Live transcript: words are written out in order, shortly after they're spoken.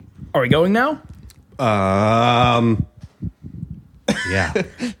Are we going now? Yeah.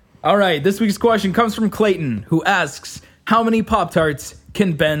 All right, this week's question comes from Clayton, who asks, how many Pop-Tarts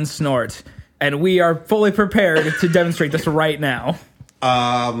can Ben snort? And we are fully prepared to demonstrate this right now.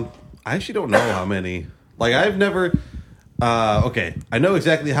 I actually don't know how many. Like, I've never... okay, I know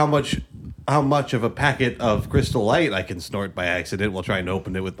exactly how much of a packet of Crystal Light I can snort by accident while trying to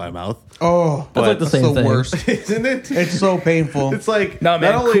open it with my mouth. Oh, But like the that's same the thing. worst. Isn't it? It's so painful. It's like... No,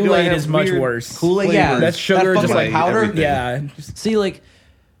 man, not only do I Kool-Aid have is much weird worse. Kool-Aid Yeah, flavors, That's sugar, that just fucking like powder? everything. Yeah. Just, See, like,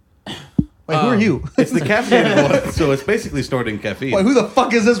 Wait, who are you? It's the caffeinated one, so it's basically snorting caffeine. Wait, who the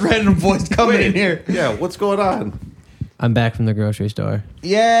fuck is this random voice coming in here? Yeah, what's going on? I'm back from the grocery store.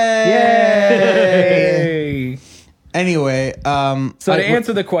 Yay! yay! Anyway, So to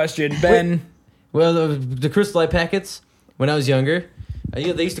answer the question, Ben... Well, the Crystal Light packets, when I was younger, they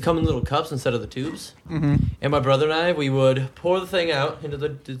used to come in little cups instead of the tubes. Mm-hmm. And my brother and I, we would pour the thing out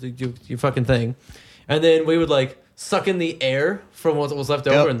into your fucking thing. And then we would, like, suck in the air from what was left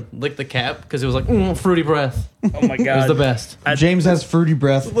over and lick the cap because it was like, fruity breath. Oh my It was God. the best. James has fruity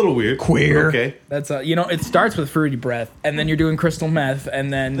breath. It's a little weird. Queer. Okay. That's it starts with fruity breath, and then you're doing crystal meth,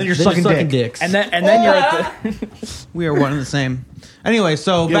 and then Then you're Then sucking you're sucking dick. dicks. and then you're at the We are one and the same. Anyway,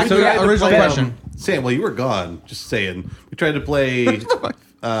 so Yeah, back to we tried the original play, question. Sam, well, you were gone. Just saying. We tried to play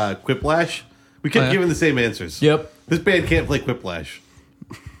Quiplash. We kept Oh, yeah? giving the same answers. Yep. This band can't play Quiplash.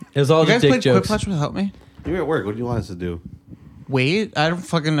 It was all You guys just played dick jokes. Quiplash without me? You were at work. What do you want us to do? Wait, I don't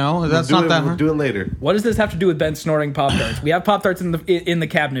fucking know. That's We'll not that We'll hard. do it later. What does this have to do with Ben snorting Pop-Tarts? We have Pop-Tarts in the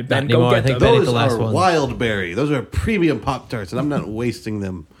cabinet, Ben. Not Go anymore, I get think them. Ben ate Those the last are one. wild berry. Those are premium Pop-Tarts, and I'm not wasting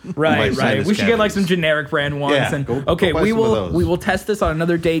them. on my Right. sinus We should get like some cavities. generic brand ones. Yeah, and go okay, buy we some of will those. we will test this on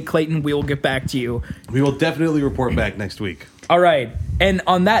another date, Clayton. We will get back to you. We will definitely report back next week. All right. And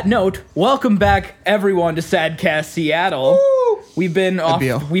on that note, welcome back everyone to Sadcast Seattle. We've been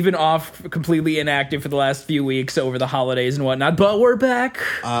off completely inactive for the last few weeks over the holidays and whatnot, but we're back.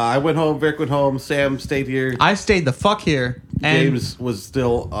 I went home. Vic went home. Sam stayed here. I stayed the fuck here. And James was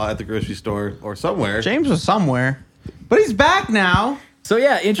still at the grocery store or somewhere. James was somewhere. But he's back now. So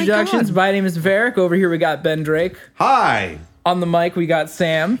yeah, introductions. God. My name is Varric. Over here we got Ben Drake. Hi. On the mic we got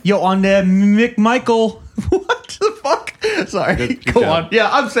Sam. Yo, on there, McMichael. What the fuck? Sorry. Good Go job. on. Yeah,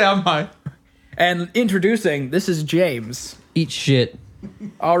 I'm Sam. Hi. And introducing, this is James. Eat shit.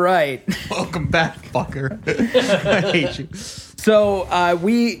 All right. Welcome back, fucker. I hate you. So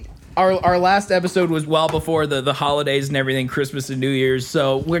our last episode was well before the holidays and everything, Christmas and New Year's.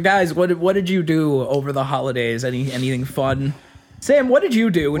 So guys, what did you do over the holidays? Anything fun? Sam, what did you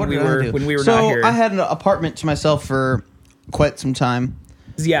do when we were not here? So I had an apartment to myself for quite some time.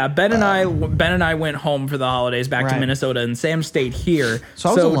 Yeah, Ben and I went home for the holidays back to Right. Minnesota, and Sam stayed here. So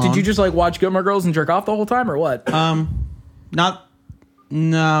I was alone. did you just like watch Gilmore Girls and jerk off the whole time, or what?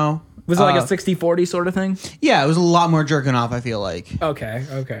 No. Was it like a 60-40 sort of thing? Yeah, it was a lot more jerking off, I feel like. Okay.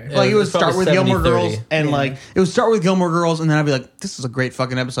 Like it would it's probably start with Gilmore 70-30. Girls, and like it would start with Gilmore Girls, and then I'd be like, "This is a great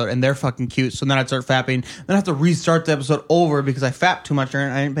fucking episode," and they're fucking cute. So then I'd start fapping, then I have to restart the episode over because I fapped too much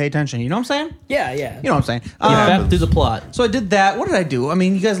and I didn't pay attention. You know what I'm saying? Yeah. You know what I'm saying? Fap through the plot. So I did that. What did I do? I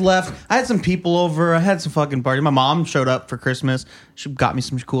mean, you guys left. I had some people over. I had some fucking party. My mom showed up for Christmas. She got me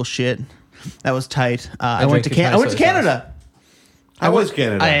some cool shit. That was tight. I went to drank I went to Thai soy Canada. How was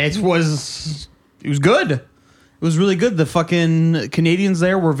Canada? It was good. It was really good. The fucking Canadians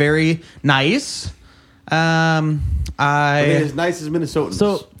there were very nice. I mean, as nice as Minnesotans.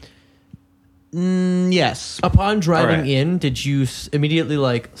 So, Yes. upon driving Alright. in, did you immediately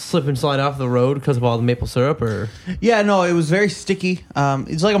like slip and slide off the road because of all the maple syrup, or Yeah, no, it was very sticky.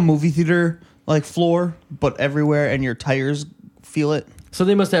 It's like a movie theater like floor, but everywhere, and your tires feel it. so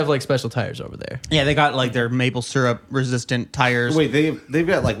they must have like special tires over there? Yeah, they got like their maple syrup resistant tires. Wait, they've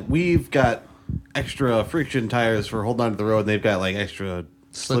got like we've got extra friction tires for holding on to the road, and they've got like extra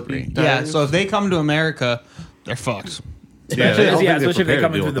slippy tires. Yeah, so if they come to America, they're fucked. Yeah, I don't think they're Especially if they prepared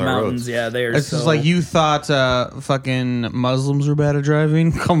come to in deal through the with our mountains. roads. Yeah, they're It's so just like you thought fucking Muslims were bad at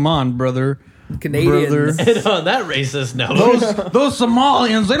driving. Come on, brother. Canadians. Brother. And on that racist note, Those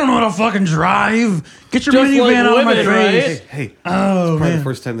Somalians, they don't know how to fucking drive. Get your Just minivan like out of my women, face. right? Hey, Oh, it's probably man. the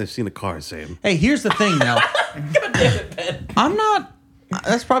first time they've seen a car, Sam. Hey, here's the thing now. I'm not.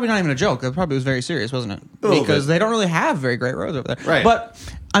 That's probably not even a joke. That probably was very serious, wasn't it? little Because bit. they don't really have very great roads over there. Right. But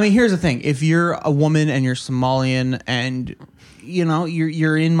I mean, here's the thing: if you're a woman and you're Somalian and you know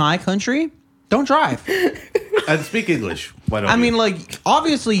you're in my country, don't drive. And speak English. Why don't I you? mean, like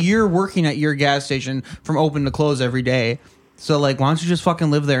obviously you're working at your gas station from open to close every day. So like, why don't you just fucking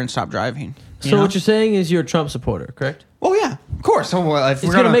live there and stop driving? You so know? what you're saying is you're a Trump supporter, correct? Oh yeah, of course. So if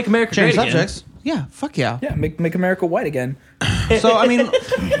we're gonna make America change great again. subjects, yeah, fuck yeah. yeah, make America white again. So I mean,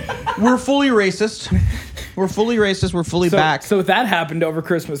 we're fully racist. We're fully racist. We're fully back. So that happened over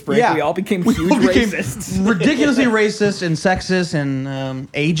Christmas break. Yeah. We all became We huge all became racists. ridiculously racist and sexist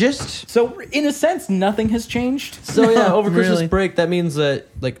and ageist. So in a sense, nothing has changed. So yeah, over Christmas Really? break, that means that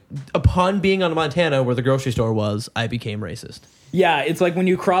like upon being on Montana, where the grocery store was, I became racist. Yeah, it's like when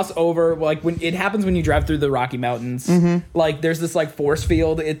you cross over, like when it happens when you drive through the Rocky Mountains. Like there's this like force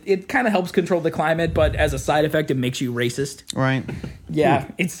field. It kind of helps control the climate, but as a side effect, it makes you racist. Right. Yeah,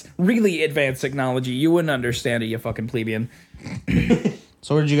 it's really advanced technology. You wouldn't understand it, you fucking plebeian.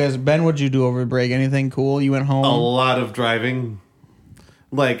 So what did you guys, Ben, what did you do over break? Anything cool? You went home? A lot of driving.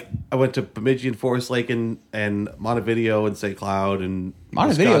 Like, I went to Bemidji and Forest Lake and Montevideo and St. Cloud and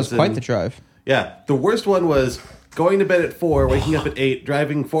Montevideo is Wisconsin. quite the drive. Yeah, the worst one was going to bed at 4, waking up at 8,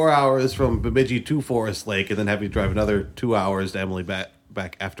 driving 4 hours from Bemidji to Forest Lake, and then having to drive another 2 hours to Emily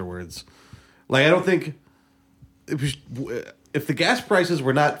back afterwards. Like, I don't think if the gas prices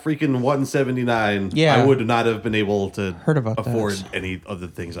were not freaking $1.79, Yeah. I would not have been able to Heard about afford that. any of the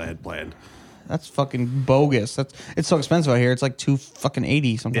things I had planned. That's fucking bogus. It's so expensive out here. It's like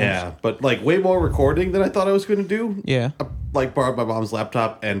 $2.80 sometimes. Yeah, but like way more recording than I thought I was going to do. Yeah. I, like borrowed my mom's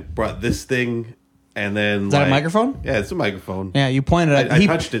laptop and brought this thing, and then Is that a microphone? Yeah, it's a microphone. Yeah, you pointed at I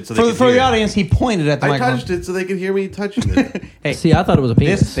touched it so they for could for hear the it. audience. He pointed at the I microphone. touched it so they could hear me touching it. Hey, See, I thought it was a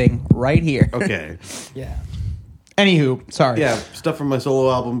penis. this thing right here. Okay. Yeah. Anywho, sorry. Yeah, stuff from my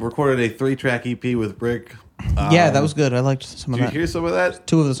solo album. Recorded a 3-track EP with Brick. Yeah, that was good. I liked some of Did you that. hear some of that?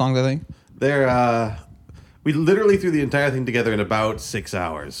 2 of the songs, I think. They're we literally threw the entire thing together in about 6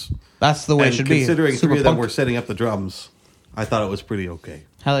 hours. That's the way it And should be. considering Super 3 of them punk. were setting up the drums, I thought it was pretty okay.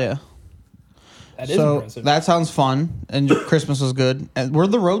 Hell yeah. That is So impressive. that sounds fun, and Christmas was good. And were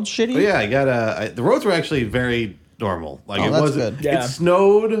the roads shitty? But yeah, I got the roads were actually very normal. Like Oh, it that's wasn't. good. Yeah. It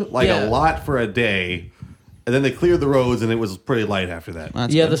snowed like Yeah. a lot for a day, and then they cleared the roads, and it was pretty light after that.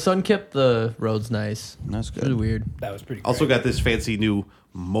 That's Yeah, good. the sun kept the roads nice. That's It was good. weird. That was pretty. Also great. got this fancy new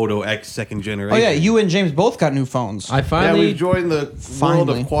Moto X second generation. Oh yeah, you and James both got new phones. I Yeah, finally we've joined the world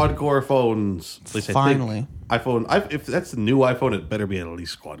Finally. of quad core phones. At least I Finally. think if that's the new iPhone, it better be at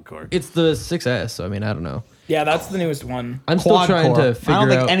least quad core. it's the 6S, so I mean, I don't know. Yeah, that's the newest one. I'm still Quad trying core. to figure I don't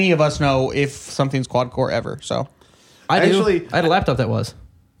think out. any of us know if something's quad core ever. So, I do. Actually- I had a laptop that was. do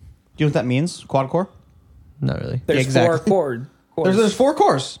you know what that means? Quad core? Not really. There's exactly. 4 chords. There's 4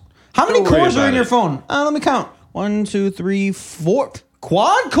 cores. How many Don't worry cores are about in your it. phone? Let me count. 1, 2, 3, 4.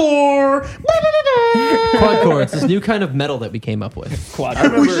 Quad core. Quad core. It's this new kind of metal that we came up with. quad.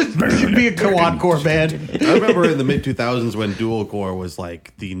 We should be a quad core band. I remember in the mid 2000s when dual core was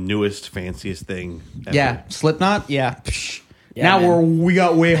like the newest, fanciest thing. Ever. Yeah, Slipknot. Yeah. Psh. Yeah, now man. we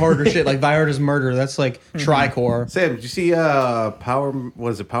got way harder shit like Viarda's Murder. That's like tricore. Sam, did you see Power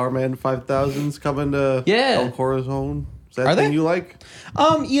Man 5000's coming to Yeah. El Corazon? Is that Are thing they? you like?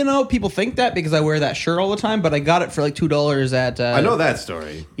 You know, people think that because I wear that shirt all the time, but I got it for like $2 at. I know that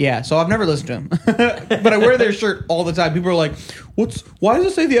story. Yeah, so I've never listened to him, but I wear their shirt all the time. People are like, Why does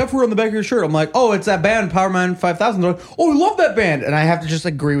it say the F word on the back of your shirt?" I'm like, "Oh, it's that band, Power Man 5000." They're like, "Oh, I love that band," and I have to just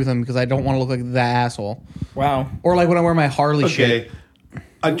agree with them because I don't want to look like that asshole. Wow. Or like when I wear my Harley shit. Okay.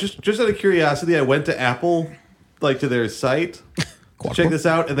 I just out of curiosity, I went to Apple, like to their site, to check this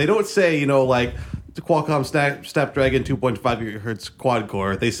out, and they don't say, like the Qualcomm Snapdragon 2.5 gigahertz quad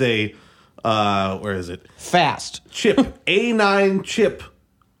core. They say, where is it? Fast. Chip A9 chip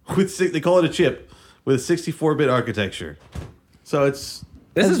they call it a chip with a 64-bit architecture. So it's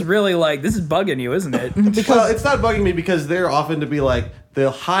This is really like, this is bugging you, isn't it? well, it's not bugging me because they're often to be like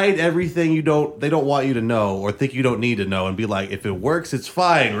they'll hide everything they don't want you to know or think you don't need to know and be like, if it works, it's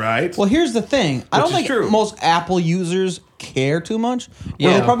fine, right? Well, here's the thing. I don't is think true. most Apple users care too much.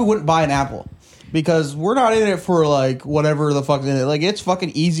 Yeah. Yeah. They probably wouldn't buy an Apple because we're not in it for like whatever the fuck's in it. Like it's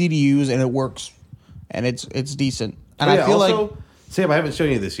fucking easy to use and it works and it's decent. And Oh, I yeah, feel also, like Sam, I haven't shown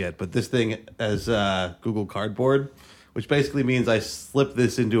you this yet, but this thing has Google Cardboard, which basically means I slip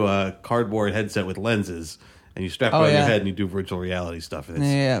this into a cardboard headset with lenses, and you strap it Oh, on your yeah. head and you do virtual reality stuff. And it's,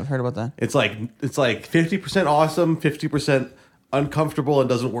 yeah, I've heard about that. it's like 50% awesome, 50% uncomfortable, and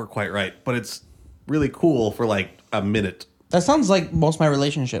doesn't work quite right. But it's really cool for like a minute. That sounds like most of my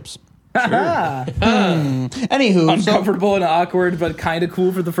relationships. Anywho, so Uncomfortable and awkward, but kind of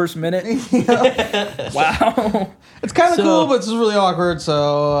cool for the first minute. Wow. it's kind of So- cool, but it's really awkward.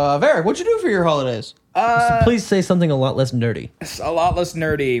 So, Varric, what'd you do for your holidays? Please say something a lot less nerdy. It's a lot less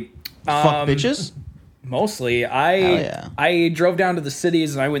nerdy. Fuck bitches. Mostly, Hell yeah. I drove down to the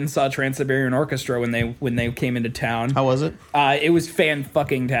cities and I went and saw Trans-Siberian Orchestra when they came into town. How was it? It was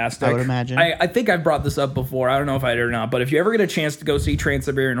fan-fucking-tastic. I would imagine. I think I've brought this up before. I don't know if I did or not, but if you ever get a chance to go see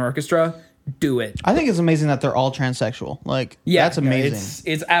Trans-Siberian Orchestra, do it. I think it's amazing that they're all transsexual. Like, Yeah, that's amazing.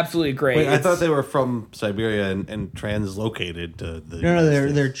 It's absolutely great. Wait, I It's- thought they were from Siberia and translocated to the. No,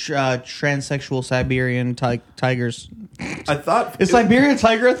 United they're States. transsexual Siberian tigers. I thought Is Siberian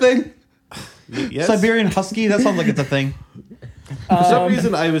tiger a thing? yes. Siberian husky? That sounds like it's a thing. For some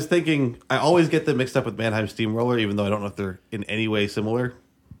reason, I was thinking I always get them mixed up with Mannheim Steamroller, even though I don't know if they're in any way similar.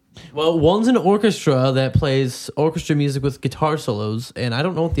 Well, one's an orchestra that plays orchestra music with guitar solos, and I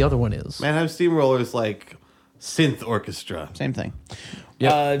don't know what the other one is. Mannheim Steamroller is like synth orchestra. Same thing.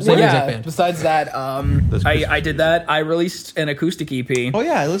 Yeah, so same exact yeah. band. Besides that, That's I did that. I released an acoustic EP Oh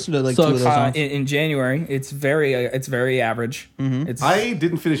yeah, I listened to like So, two of those songs. in January. It's very average. It's I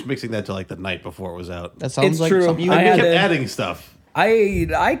didn't finish mixing that till like the night before it was out. That sounds it's like true. something you I I would had kept to- adding stuff.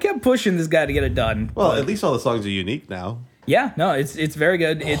 I kept pushing this guy to get it done. Well, at least all the songs are unique now. Yeah, no, it's very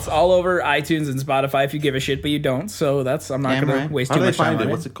good. It's all over iTunes and Spotify if you give a shit, but you don't. So I'm not Damn going right. to waste How too do they much time find on it?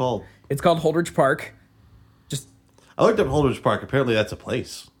 it. What's it called? It's called Holdridge Park. Just I looked up Holdridge Park. Apparently, that's a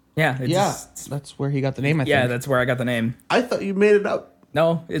place. yeah, it's, Yeah, that's where he got the name. I think. yeah, that's where I got the name. I thought you made it up.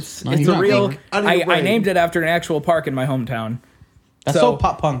 No, it's No, it's you're a not real. kidding. Out of your I brain. named it after an actual park in my hometown. That's so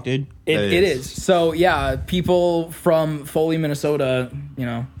pop punk, dude. It is. So yeah, people from Foley, Minnesota,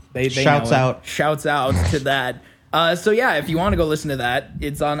 they Shouts know it. out. Shouts out to that. So yeah, if you want to go listen to that,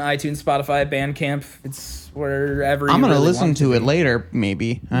 it's on iTunes, Spotify, Bandcamp. It's wherever. I'm you gonna really listen want to it be. later,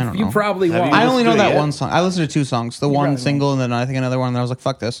 maybe. I don't know. You probably Have won't. you I only know listened to it that yet? one song. I listened to two songs. The one probably single, and then I think another one. And I was like,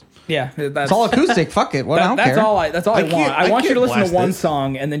 "Fuck this." Yeah, that's It's all acoustic. Fuck it. What? I don't that's care. all I. That's all I, I want. can't- I I want you can't to listen to blast one this.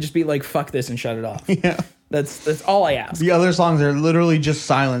 song and then just be like, "Fuck this" and shut it off. Yeah. That's all I ask. The other songs are literally just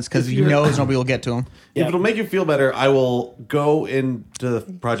silence because If you you're- know nobody will get to them. If it'll make you feel better, I will go into the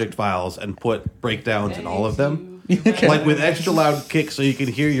project files and put breakdowns in all of them. Like with extra loud kicks so you can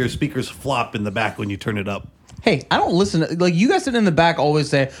hear your speakers flop in the back when you turn it up. Hey, I don't listen to, like, you guys sitting in the back always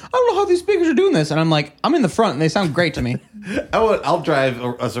say, "I don't know how these speakers are doing this," and I'm like, I'm in the front and they sound great to me. I'll drive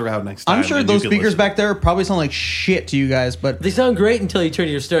us around next time. I'm sure and you those can speakers listen. back there probably sound like shit to you guys, but They sound great until you turn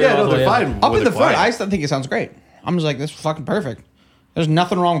your stereo Yeah, all no, the way they're up. fine. up when in the they're front, quiet. I still think it sounds great. I'm just like, this is fucking perfect. There's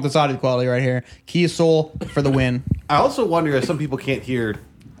nothing wrong with this audio quality right here. Key of Soul for the win. I also wonder if some people can't hear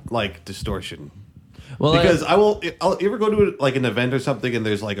like distortion. Well, Because I'll you ever go to like an event or something and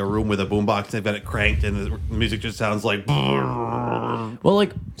there's like a room with a boombox and they've got it cranked and the music just sounds like well, like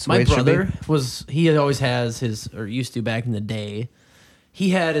the my way it should brother he always has his, or used to back in the day.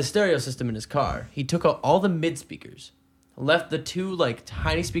 He had his stereo system in his car. He took out all the mid speakers, left the two like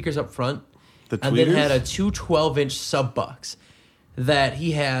tiny speakers up front, the and then tweeters? had a two 12-inch sub box that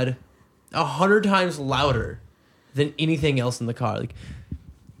he had 100 times louder than anything else in the car. Like,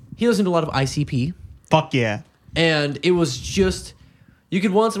 he listened to a lot of ICP, Fuck yeah. and it was just, you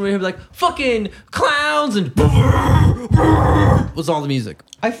could once in a while be like, "Fucking clowns," and was all the music.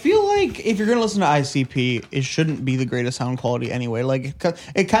 I feel like if you're gonna listen to ICP, it shouldn't be the greatest sound quality anyway. Like,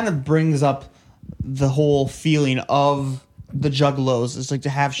 it kind of brings up the whole feeling of the Juggalos. It's like to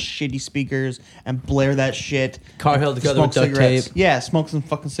have shitty speakers and blare that shit. Car held together with Smoke duct cigarettes. tape Yeah, smoke some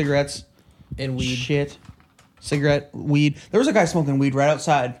fucking cigarettes. and weed. Shit. Cigarette, weed. There was a guy smoking weed right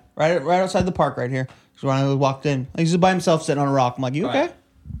outside the park right here. So when I walked in, he was by himself sitting on a rock. I'm like, you okay? Right.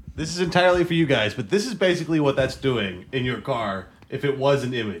 This is entirely for you guys, but this is basically what that's doing in your car if it was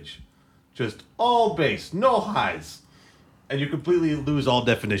an image. Just all bass, no highs. And you completely lose all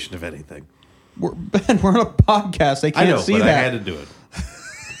definition of anything. Ben, we're on a podcast. They I can't know, see but I that. had to do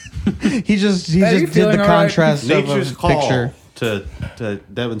it. He just Ben, you did feeling the all right? contrast Nature's of a call picture. to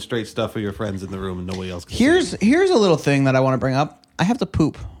demonstrate stuff for your friends in the room and nobody else can see. Here's a little thing that I want to bring up. I have to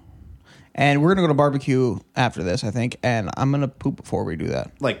poop. And we're gonna go to barbecue after this, I think, and I'm gonna poop before we do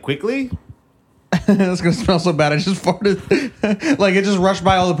that. Like, quickly? It's gonna smell so bad. I just farted, like it just rushed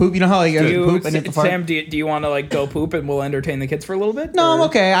by all the poop. You know how you Do poop and hit the fart? Sam, do you want to like go poop and we'll entertain the kids for a little bit? No, I'm or-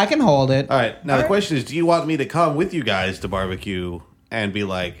 okay. I can hold it. All right. Now, All the right. question is, do you want me to come with you guys to barbecue and be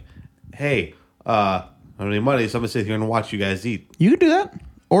like, hey, I don't have any money, so I'm going to sit here and watch you guys eat? You can do that,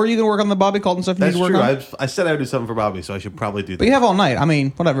 or you can work on the Bobby Colton stuff you That's need to true. work on. I said I would do something for Bobby, so I should probably do that. But you have all night. I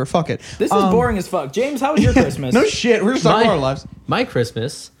mean, whatever. Fuck it. This is boring as fuck. James, how was your Christmas? No shit. We're just talking about our lives. My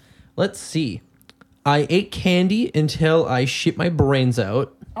Christmas, let's see. I ate candy until I shit my brains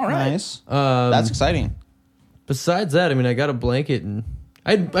out. All right. Nice. That's exciting. Besides that, I mean, I got a blanket, and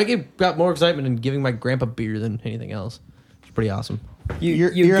got more excitement in giving my grandpa beer than anything else. It's pretty awesome. You You're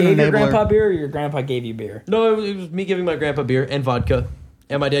an gave your enabler. grandpa beer, or your grandpa gave you beer? No, it was me giving my grandpa beer and vodka,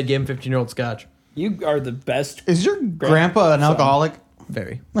 and my dad gave him 15-year-old scotch. You are the best. Is your grandpa an alcoholic?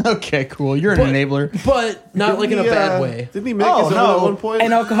 Very. Okay, cool. You're an enabler. But not like in a bad way. Didn't he make Oh, his no. own at one point?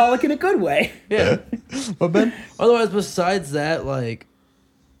 An alcoholic in a good way. Yeah. What, Ben? Otherwise, besides that, like,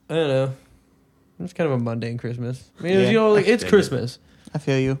 I don't know. It's kind of a mundane Christmas. I mean, Yeah, you know, like, it's I get it. Christmas. I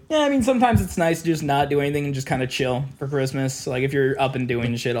feel you. Yeah, I mean, sometimes it's nice to just not do anything and just kind of chill for Christmas. Like if you're up and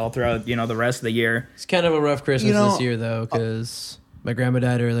doing shit all throughout, the rest of the year. It's kind of a rough Christmas You know, this year, though, because my grandma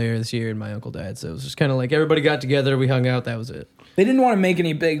died earlier this year and my uncle died. So it was just kind of like everybody got together, we hung out, that was it. They didn't want to make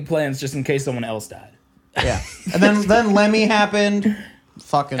any big plans just in case someone else died. Yeah. And then Lemmy happened.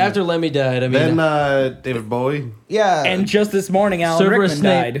 Fucking. After Lemmy died, I mean, Then David Bowie. yeah. And just this morning, Alan Cerberus Rickman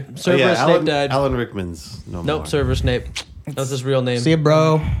Snape, died. Cerberus Snape Alan, died. Alan Rickman's no Nope, more. Cerberus Snape. That's his real name. See ya,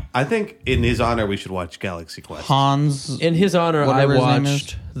 bro. I think in his honor we should watch Galaxy Quest. Hans. In his honor, I Whatever his name is.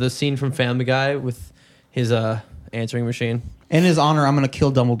 watched the scene from Family Guy with his answering machine. In his honor, I'm gonna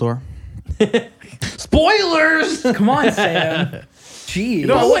kill Dumbledore. Spoilers. Come on, Sam.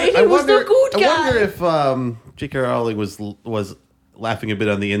 Jeez. wait, he was the good guy. I wonder if J.K. Rowling was laughing a bit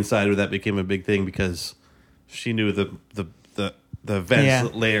on the inside when that became a big thing because she knew the events Yeah.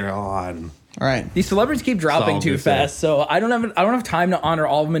 later on. All right. These celebrities keep dropping Solve too this, fast, so I don't have time to honor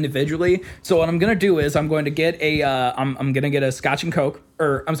all of them individually. So what I'm gonna do is I'm going to get I'm gonna get a Scotch and Coke,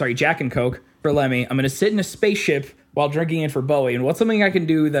 or I'm sorry, Jack and Coke for Lemmy. I'm gonna sit in a spaceship while drinking it for Bowie. And what's something I can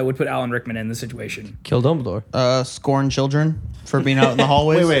do that would put Alan Rickman in this situation? Kill Dumbledore. Scorn children for being out in the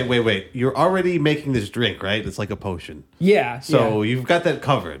hallways. Wait. You're already making this drink, right? It's like a potion. Yeah. So yeah. you've got that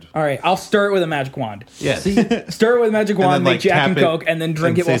covered. All right, I'll stir it with a magic wand. Yes. Stir it with a magic wand, then, make like, Jack tap and it Coke, and then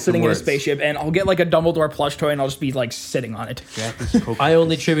drink and it while say some sitting in a words. spaceship. And I'll get like a Dumbledore plush toy, and I'll just be like sitting on it. Jack is Coke. I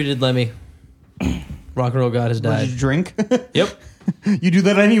only tributed Lemmy. Rock and roll god has Did you died. drink? Yep. You do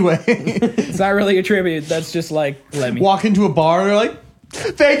that anyway. It's not really a tribute. That's just like Lemmy. Walk into a bar, they're like,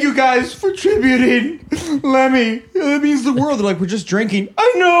 "Thank you guys for tributing Lemmy. It means the world." They're like, "We're just drinking."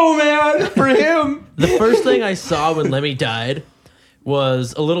 I know, man. For him. The first thing I saw when Lemmy died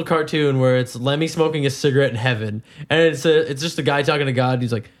was a little cartoon where it's Lemmy smoking a cigarette in heaven, and it's just a guy talking to God. And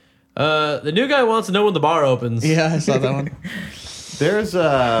he's like, "The new guy wants to know when the bar opens." Yeah, I saw that one. There's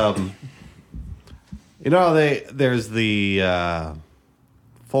there's the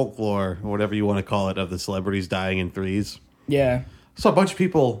folklore or whatever you want to call it of the celebrities dying in threes. Yeah. So a bunch of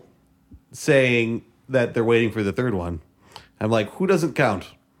people saying that they're waiting for the third one. I'm like, who doesn't count?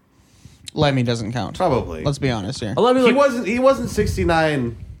 Lemmy doesn't count. Probably. Let's be honest here. A lot of people He wasn't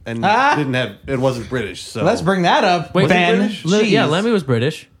 69 and wasn't British. So Let's bring that up. Wait, Ben. British? Yeah, Jeez. Lemmy was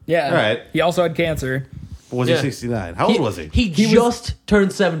British. Yeah. All right. He also had cancer. Was Yeah. he 69? How old was he? He just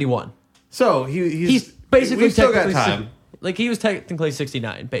turned 71. So he's Basically, we've still got technically time. Like he was technically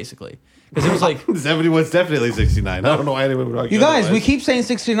 69, basically, because it was like 71's definitely 69. I don't know why anyone would argue. You guys, we otherwise. keep saying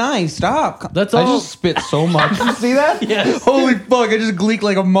 69. Stop. That's I all. just spit so much. You see that? Yes. Holy fuck, I just gleeked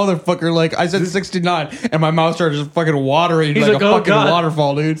like a motherfucker. Like, I said 69, and my mouth started just fucking watering He's like like, a "Oh, fucking God."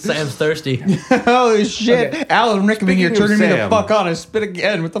 waterfall, dude. Sam's thirsty. Holy shit. Okay. Alan Rickman here Speaking of turning me the Sam. fuck on. I spit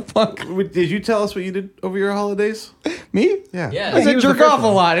again. What the fuck? Did you tell us what you did over your holidays? Me? Yeah. Yeah. I He said was the jerk first off a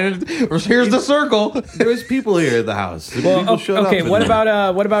one. lot. And here's the circle. There was people here at the house. People showed up. Okay, and- what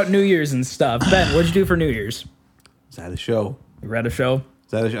about New Year's and stuff? Ben, what'd you do for New Year's? Is that a show? You read a show?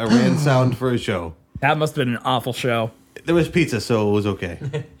 Is that a ran sound for a show? That must have been an awful show. There was pizza, so it was okay.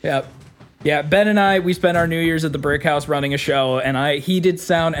 Yep. Yeah, Ben and I, we spent our New Year's at the Brick House running a show, and he did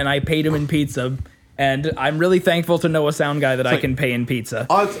sound, and I paid him in pizza. And I'm really thankful to know a sound guy that I like- can pay in pizza.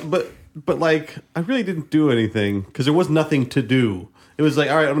 But like, I really didn't do anything because there was nothing to do. It was like,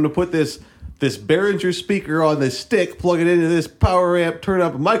 all right, I'm going to put this Behringer speaker on this stick, plug it into this power amp, turn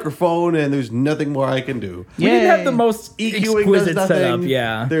up a microphone, and there's nothing more I can do. We didn't have Yay. the most EQing does exquisite nothing. setup,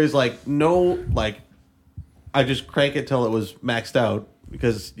 yeah. There's like no like. I just crank it till it was maxed out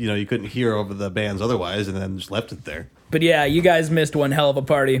because you couldn't hear over the bands otherwise, and then just left it there. But yeah, you guys missed one hell of a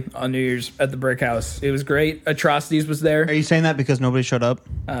party on New Year's at the Brick House. It was great. Atrocities was Are there. you saying that because nobody showed up?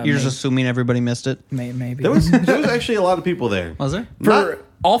 You're just maybe. assuming everybody missed it? Maybe. There was actually a lot of people there. Was there? For Not-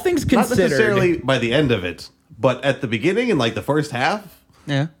 all things Not considered, necessarily by the end of it, but at the beginning and like the first half,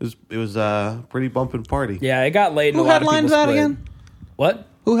 Yeah. it was a pretty bumping party. yeah, it got late. And Who a lot of headlined people that split. again? What?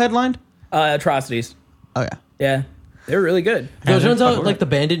 Who headlined? Atrocities. Oh, yeah. Yeah, they were really good. So it turns out like the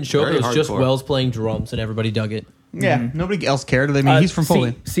band didn't show up. Very It was just hardcore. Wells playing drums, and everybody dug it. Yeah. Nobody else cared. I mean, he's from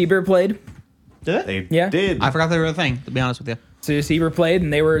Foley. Seaber played. Did They Yeah. did. I forgot they were a thing, to be honest with you. So Seaber played,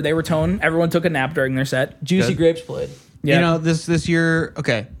 and they were tone. Everyone took a nap during their set. Juicy Good. Grapes played. Yeah. You know, this year,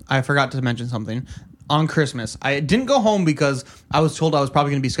 okay, I forgot to mention something. On Christmas, I didn't go home because I was told I was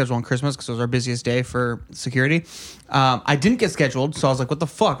probably going to be scheduled on Christmas because it was our busiest day for security. I didn't get scheduled, so I was like, what the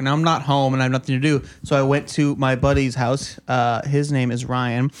fuck? Now I'm not home and I have nothing to do. So I went to my buddy's house. His name is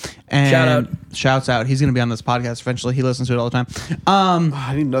Ryan. And Shout out. Shouts out. He's going to be on this podcast eventually. He listens to it all the time.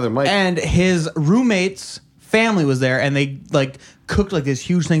 I need another mic. And his roommate's family was there, and they like cooked like this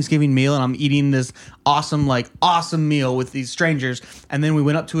huge Thanksgiving meal, and I'm eating this awesome meal with these strangers. And then we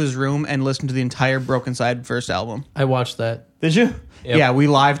went up to his room and listened to the entire Broken Side first album. I watched that. Did you? Yep. Yeah, we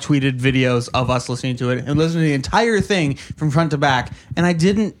live tweeted videos of us listening to it and listening to the entire thing from front to back, and I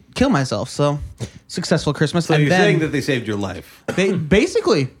didn't kill myself. So successful Christmas. So and you're then saying that they saved your life. they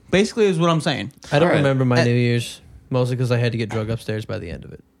basically is what I'm saying. I don't All right. remember my Uh, New Year's, mostly because I had to get drug upstairs by the end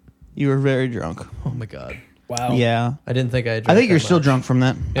of it. You were very drunk. Oh my god. Wow. Yeah. I didn't think I had I drank think you're that still much. drunk from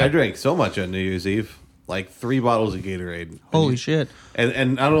that. Yeah. I drank so much on New Year's Eve, like 3 bottles of Gatorade. Holy shit.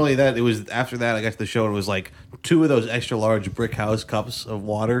 And not only that, it was after that I got to the show and it was like 2 of those extra large brick house cups of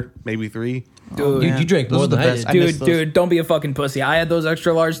water, maybe 3. Dude, man. You drank Those more are the than I best. did. I miss those. dude, don't be a fucking pussy. I had those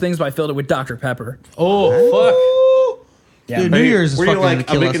extra large things, but I filled it with Dr. Pepper. Oh Yeah, Dude, New Year's is Were fucking you gonna like,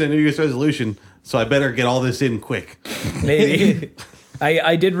 kill I'm us. making a New Year's resolution, so I better get all this in quick. maybe.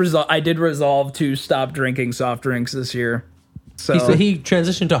 I did resolve to stop drinking soft drinks this year. So fuck. He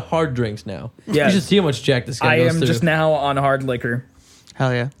transitioned to hard drinks now. Yeah. You should see how much Jack this guy I goes am through. just now on hard liquor.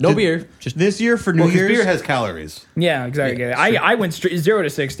 Hell yeah. No beer. Just This year for New Well, because Year's. beer has calories. Yeah, exactly. Yeah, I went straight 0 to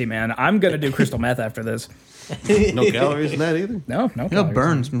 60, man. I'm gonna do crystal meth after this. No calories in that either. No. You know, calories.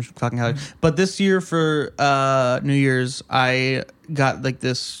 burns from fucking calories. But this year for New Year's, I got like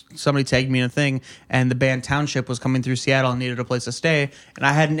this. Somebody tagged me in a thing, and the band Township was coming through Seattle and needed a place to stay. And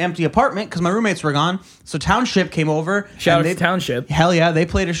I had an empty apartment because my roommates were gone. So Township came over. Shout out and to Township. Hell yeah, they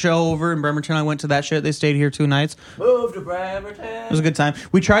played a show over in Bremerton. I went to that shit. They stayed here 2 nights. move to Bremerton. It was a good time.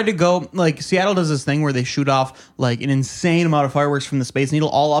 We tried to go, like, Seattle does this thing where they shoot off, like, an insane amount of fireworks from the Space Needle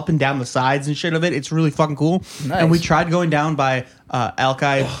all up and down the sides and shit of it. It's really fucking cool. Nice. And we tried going down by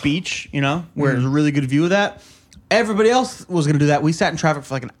Alki Beach, you know, where there's a really good view of that. Everybody else was going to do that. We sat in traffic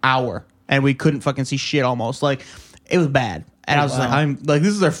for, like, an hour, and we couldn't fucking see shit almost. Like, it was bad. And I was wow. like,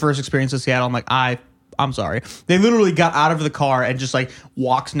 this is their first experience in Seattle. I'm like, I'm sorry. They literally got out of the car and just, like,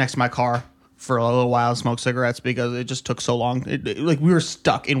 walked next to my car for a little while, smoked cigarettes because it just took so long. Like we were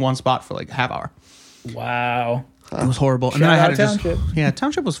stuck in one spot for like a half hour. Wow. It was horrible. And Shout then I out had to Township.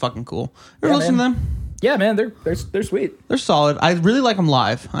 Township was fucking cool. You ever Yeah, listen man. to them? Yeah, man, they're sweet. They're solid. I really like them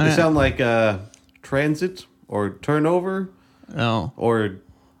live. They sound like Transit or Turnover No, or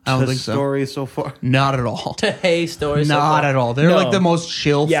I don't The think so. Story so far. not at all. Hey, story. so Not far. at all. They're No. like the most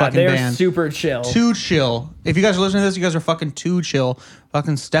chill Yeah, fucking they're band. super chill. Too chill. If you guys are listening to this, you guys are fucking too chill.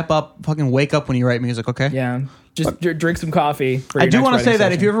 Fucking step up. Fucking wake up when you write music, okay? Yeah. Just drink some coffee. For I your do next want to writing say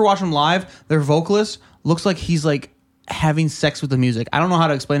that if session. you ever watch them live, their vocalist looks like he's like having sex with the music. I don't know how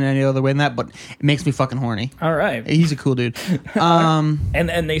to explain it any other way than that, but it makes me fucking horny. All right. He's a cool dude.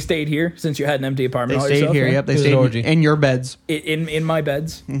 And they stayed here since you had an empty They apartment. all stayed yourself, here. yeah? Yep, they It was stayed an orgy. in your beds. In my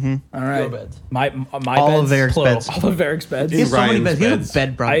beds. Mm-hmm. All right. Your beds. My All beds. of Eric's plural. beds. All of Eric's beds. He has so many Ryan's beds. He has beds. a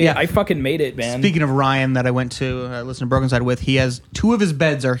bed, bro. I fucking made it, man. Speaking of Ryan, that I went to listen to Broken Side with, he has 2 of his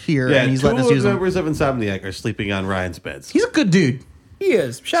beds are here, Yeah, and he's 2 letting us use them. members of Insomniac are sleeping on Ryan's beds. He's a good dude. He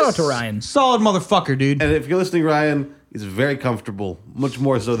is. Shout out to Ryan. Solid motherfucker, dude. And if you're listening, Ryan, he's very comfortable, much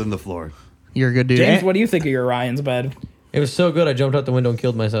more so than the floor. You're a good dude. James, And- what do you think of your Ryan's bed? It was so good. I jumped out the window and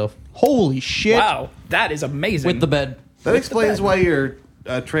killed myself Holy shit. Wow, that is amazing. with the bed. That explains why your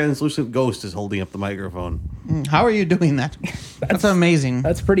translucent ghost is holding up the microphone. How are you doing that? That's amazing.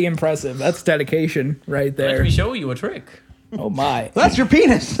 That's pretty impressive. That's dedication right Let there. me show you a trick. Oh my. That's your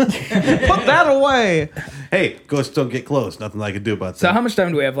penis. Put that away. Hey, ghosts don't get close. Nothing I can do about that. So how much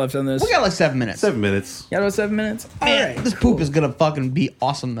time do we have left on this? We got like 7 minutes. 7 minutes. Got about 7 minutes? All Man, right. this poop is gonna fucking be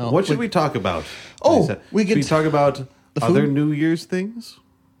awesome though. What should we talk about? Oh, Lisa? we Should could we talk about the other food? New Year's things?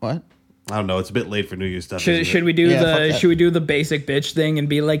 What? I don't know. It's a bit late for New Year's stuff. isn't Should it? we do Yeah, fuck the that. should we do the basic bitch thing and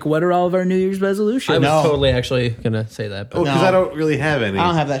be like, what are all of our New Year's resolutions? I was No. totally actually gonna say that, Oh, but because No. I don't really have any. I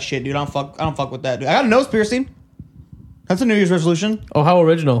don't have that shit, dude. I don't fuck with that, dude. I got a nose piercing. That's a New Year's resolution. oh, how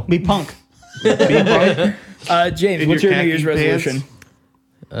original. Be punk. James, In what's your your New Year's khaki pants? resolution?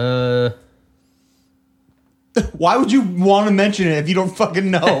 Why would you want to mention it if you don't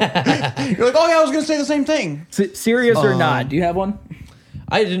fucking know? You're like, oh yeah, I was gonna say the same thing. Serious or not? Do you have one?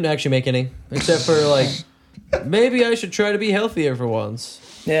 I didn't actually make any, except for like maybe I should try to be healthier for once.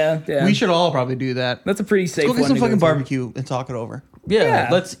 Yeah. We should all probably do that. That's a pretty safe Go get one some to go fucking to. barbecue and talk it over. Yeah, Yeah.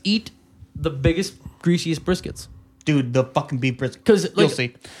 let's eat the biggest, greasiest briskets Dude, the fucking beef brisket. because You'll like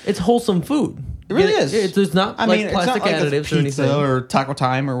see. it's wholesome food. It really is. There's not I like mean, plastic it's not like additives a or pizza anything. or Taco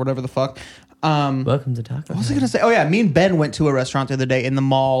Time or whatever the fuck. Welcome to Taco. What was I gonna say? Oh yeah, me and Ben went to a restaurant the other day in the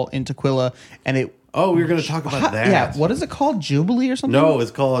mall in Tequila, and Oh, we were going to talk about that. Yeah, what is it called? Jubilee or something? No,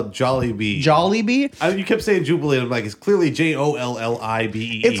 it's called Jollibee. Jollibee? You kept saying Jubilee, and I'm like, it's clearly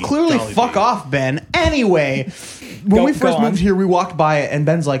Jollibee. It's clearly Jollibee. fuck off, Ben. Anyway, when we first go on. moved here, we walked by it, and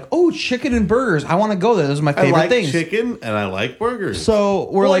Ben's like, "Oh, chicken and burgers. I want to go there. Those are my I favorite like things." chicken, and I like burgers. So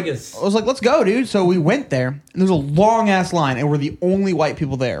we're like, Vegas. I was like, "Let's go, dude." So we went there, and there's a long ass line, and we're the only white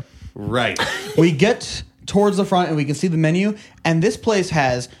people there. Right. We get towards the front, and we can see the menu, and this place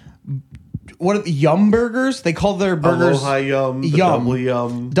has what are the Yum burgers? They call their burgers Aloha Yum, the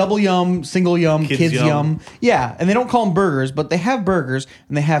Yum. Double Yum, single yum, kids Yum. yum. Yeah, and they don't call them burgers, but they have burgers,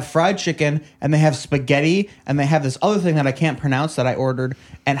 and they have fried chicken, and they have spaghetti, and they have this other thing that I can't pronounce that I ordered,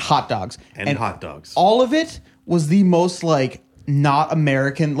 and hot dogs. And hot dogs. All of it was the most like not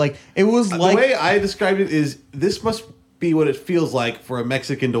American. Like it was like the way I described it is this must be what it feels like for a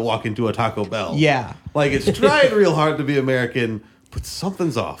Mexican to walk into a Taco Bell. Yeah. Like it's trying real hard to be American, but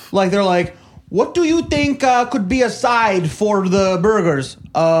something's off. Like they're like, what do you think could be a side for the burgers?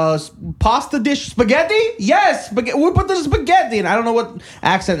 Pasta dish spaghetti? Yes, we put the spaghetti in. I don't know what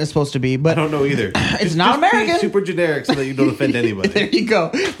accent it's supposed to be, but I don't know either. It's not be American. super generic so that you don't offend anybody. There you go,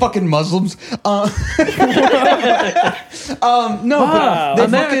 fucking Muslims. No, but they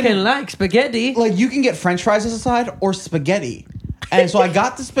American fucking, like spaghetti. like you can get French fries as a side or spaghetti. And so I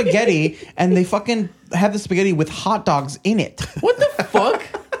got the spaghetti, and they fucking have the spaghetti with hot dogs in it. What the fuck?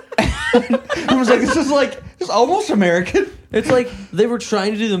 I was like, this is almost American. It's like they were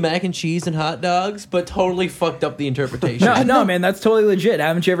trying to do the mac and cheese and hot dogs, but totally fucked up the interpretation. No, man, that's totally legit.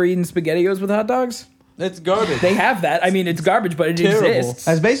 Haven't you ever eaten SpaghettiOs with hot dogs? That's garbage. They have that. I mean, it's garbage, but it Terrible. exists.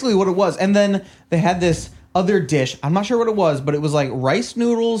 That's basically what it was. And then they had this other dish. I'm not sure what it was, but it was like rice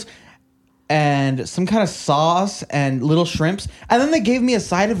noodles and some kind of sauce and little shrimps. And then they gave me a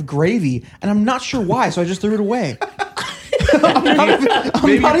side of gravy, and I'm not sure why, so I just threw it away. I'm not even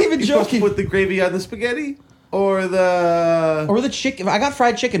You're supposed to joking. put the gravy on the spaghetti or the. Or the chicken. I got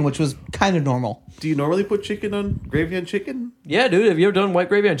fried chicken, which was kind of normal. Do you normally put chicken on gravy on chicken? Yeah, dude. Have you ever done white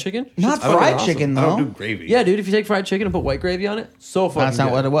gravy on chicken? Not I don't fried know. chicken, I don't do though. gravy. Yeah, dude. If you take fried chicken and put white gravy on it, so fucking That's not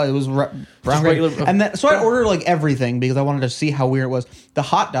good. what it was. It was brown Just gravy. regular- And then, so I ordered like everything because I wanted to see how weird it was. The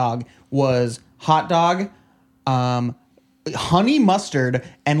hot dog was hot dog, honey mustard,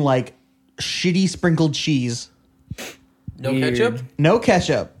 and like shitty sprinkled cheese. No Weird. ketchup No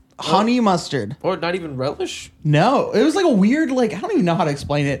ketchup. Honey mustard. or not even relish. No. It was like a weird, like, I don't even know how to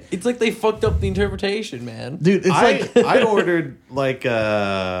explain it. It's like they fucked up the interpretation, man. Dude, it's like. I ordered like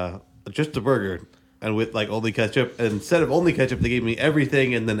just a burger and with like only ketchup. And instead of only ketchup, they gave me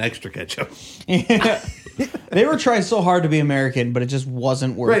everything and then extra ketchup. They were trying so hard to be American, but it just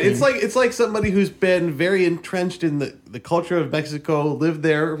wasn't working. Right. It's like somebody who's been very entrenched in the culture of Mexico, lived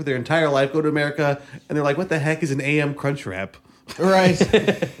there for their entire life, go to America, and they're like, "What the heck is an AM crunch wrap?" Right.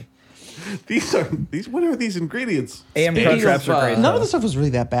 What are these ingredients? AM Speaking crunch wraps of, are great. None though. of the stuff was really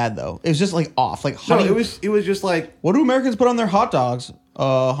that bad, though. It was just like off. Like No, honey. it was just like What do Americans put on their hot dogs?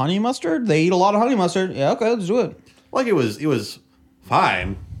 Honey mustard? They eat a lot of honey mustard. Yeah, okay, let's do it. it was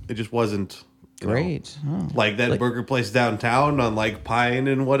fine. It just wasn't you know, Great. Oh. like that burger place downtown on like Pine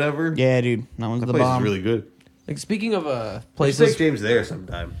and whatever. Yeah, dude. That one's That the place bomb. is really good. Like speaking of Let's places, take James there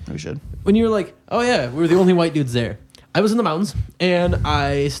sometime. We should. when you were like, "Oh yeah, we were the only white dudes there," I was in the mountains and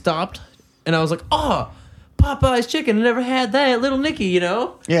I stopped and I was like, "Oh, Popeye's chicken! I never had that, Little Nicky." You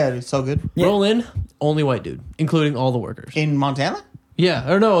know, Yeah, it's so good. roll in, only white dude, including all the workers. In Montana?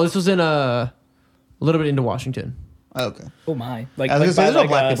 Yeah, or no, this was in a little bit into Washington, Oh, okay. Oh my! Like, I was gonna say, by, there's no like,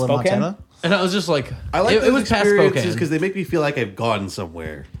 black people in Spokane? Montana. and I was just like, I like it those was past experiences Spokane because they make me feel like I've gone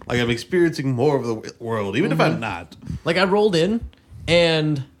somewhere. Like I'm experiencing more of the world, even if I'm not. Like I rolled in,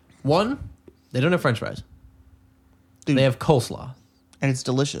 and one, they don't have French fries. Dude. They have coleslaw, And it's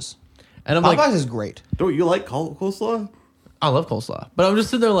delicious. and I'm Popeyes like, is great. Don't you like coleslaw? I love coleslaw, but I'm just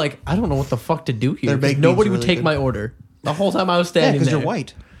sitting there like, I don't know what the fuck to do here. Their 'cause baked beans nobody are would really take good. my order the whole time I was Yeah, standing because there. you're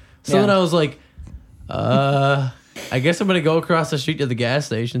white. So Yeah. then I was like, I guess I'm gonna go across the street to the gas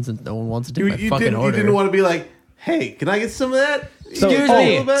station since no one wants to take my fucking order. You didn't want to be like, hey, can I get some of that? Excuse Oh,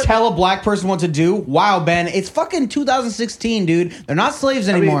 me. a little bit? Tell a black person what to do. Wow, Ben, it's fucking 2016, dude. They're not slaves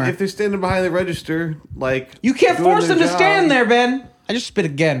I mean, anymore. if they're standing behind the register, like You can't doing force their them to job- stand there, Ben. I just spit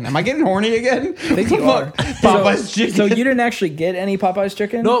again. Am I getting horny again? I think you are. Popeye's chicken. So you didn't actually get any Popeyes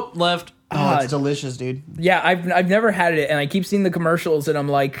chicken? Nope, left. Oh, it's delicious, dude. Yeah, I've never had it, and I keep seeing the commercials, and I'm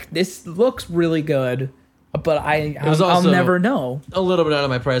like, this looks really good, but was I'll also- never know. A little bit out of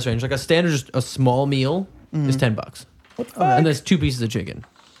my price range. Like a standard, just a small meal is $10, What the fuck? and there's 2 pieces of chicken.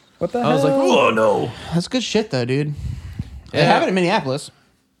 What the I was like, hell? oh no. That's good shit, though, dude. They Yeah. have it in Minneapolis.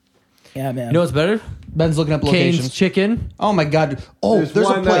 Yeah, man. You know what's better? Ben's looking up Cane's locations. Chicken. Oh my god. Oh, there's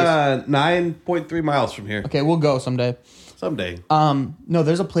one a place. 9.3 miles from here. Okay, we'll go someday. Someday. No,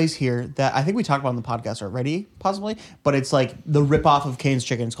 there's a place here that I think we talked about on the podcast already, possibly, but it's like the ripoff of Cane's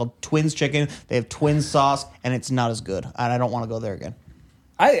Chicken. It's called Twins Chicken. They have twin sauce, and it's not as good. And I don't want to go there again.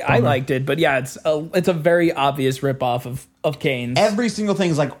 I liked it, but yeah, it's a very obvious ripoff of Cane's. Every single thing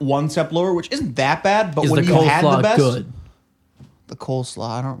is like one step lower, which isn't that bad. But Is when the you had the coleslaw best, good? the coleslaw,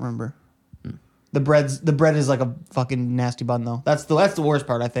 I don't remember. The bread is like a fucking nasty bun though. That's the worst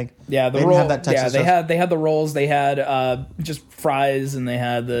part, I think. Yeah, they didn't have that Texas they stuff. had the rolls. They had just fries, and they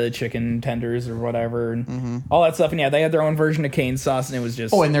had the chicken tenders or whatever, and all that stuff. And yeah, they had their own version of cane sauce, and it was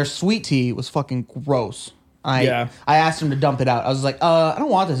just Oh, and their sweet tea was fucking gross. Yeah. I asked him to dump it out. I was like, I don't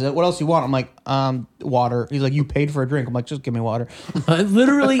want this. What else do you want? I'm like, water. He's like, you paid for a drink. I'm like, just give me water.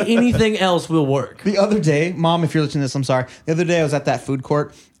 Literally anything else will work. The other day, Mom, if you're listening to this, I'm sorry. The other day I was at that food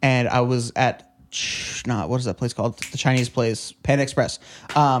court, and I was at what is that place called? The Chinese place, Panda Express.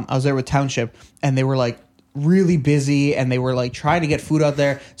 I was there with Township, and they were like really busy, and they were like trying to get food out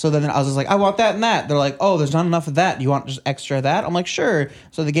there. So then I was just like, I want that and that. They're like, oh, there's not enough of that. Do you want just extra of that? I'm like, sure.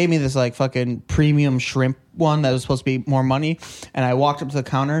 So they gave me this like fucking premium shrimp one that was supposed to be more money, and I walked up to the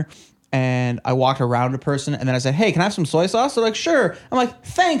counter. And I walked around a person, and then I said, hey, can I have some soy sauce? They're like, sure. I'm like,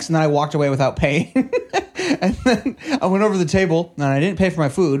 thanks. And then I walked away without paying. And then I went over to the table, and I didn't pay for my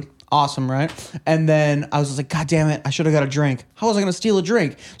food. Awesome, right? And then I was just like, God damn it, I should have got a drink. How was I going to steal a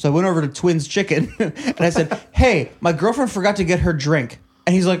drink? So I went over to Twins Chicken, and I said, hey, my girlfriend forgot to get her drink.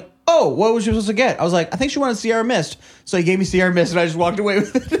 And he's like, oh, what was she supposed to get? I was like, I think she wanted Sierra Mist. So he gave me Sierra Mist, and I just walked away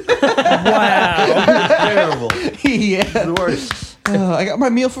with it. wow, Terrible. Yeah. The worst. I got my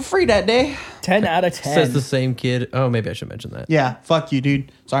meal for free that day. 10 out of 10. Says the same kid. Oh, maybe I should mention that. Yeah, fuck you,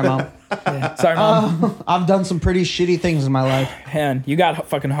 dude. Sorry, Mom. Sorry, Mom. I've done some pretty shitty things in my life. Man, you got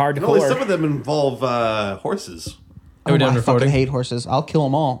fucking hard to And only core. some of them involve horses. Are we done I recording? fucking hate horses. I'll kill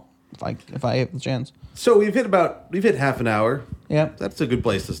them all if I have the chance. So we've hit half an hour. Yep. That's a good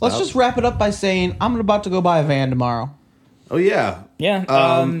place to stop. Let's just wrap it up by saying I'm about to go buy a van tomorrow. Oh yeah.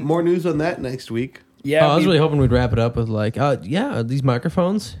 Yeah, More news on that next week. Yeah, I was really hoping we'd wrap it up with like, these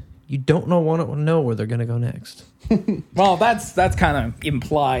microphones. You don't want to know where they're gonna go next. well, that's kind of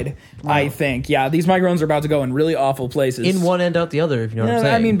implied, I think. Yeah, these microphones are about to go in really awful places. In one end out the other, if you know what I'm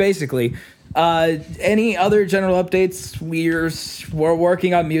saying. I mean, basically. Any other general updates? We're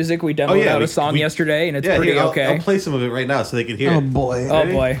working on music. We demoed out a song yesterday, and it's pretty okay. I'll play some of it right now so they can hear Oh it. boy.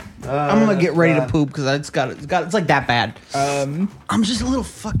 Oh boy. I'm gonna get ready to poop because it's like that bad. I'm just a little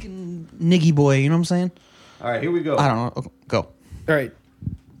fucking niggy boy. You know what I'm saying? All right, here we go. I don't know. Okay, go. All right.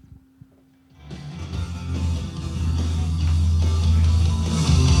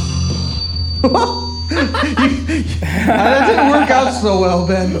 That didn't work out so well,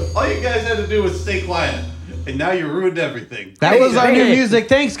 Ben. All you guys had to do was stay quiet, and now you ruined everything. That was our new Hey. music.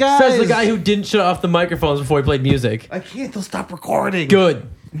 Thanks, guys. Says the guy who didn't shut off the microphones before he played music. I can't. They'll stop recording. Good.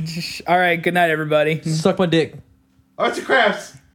 All right. Good night, everybody. Suck my dick. Arts and crafts.